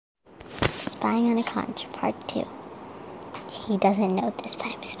spying on a conch, part 2. He doesn't know this, but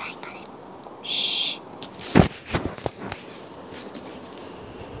I'm spying on him. Shh.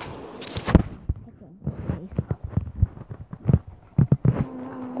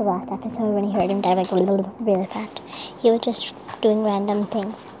 The last episode, when he heard him type like really fast, he was just doing random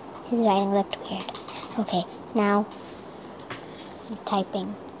things. His writing looked weird. Okay, now he's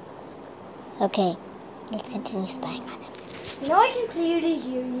typing. Okay, let's continue spying on him. No, I can clearly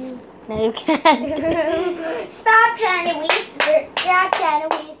hear you. No, you can't. Stop trying to whisper. Stop trying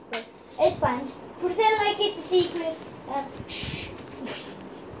to whisper. It's fine. Just pretend like it's a secret. Shh.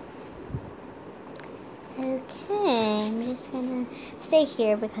 Okay, I'm just gonna stay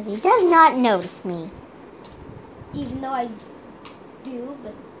here because he does not notice me. Even though I do,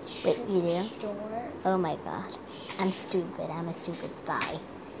 but Wait, you do? Sure. Oh my god. I'm stupid. I'm a stupid spy.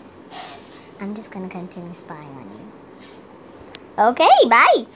 I'm just gonna continue spying on you. Okay, bye!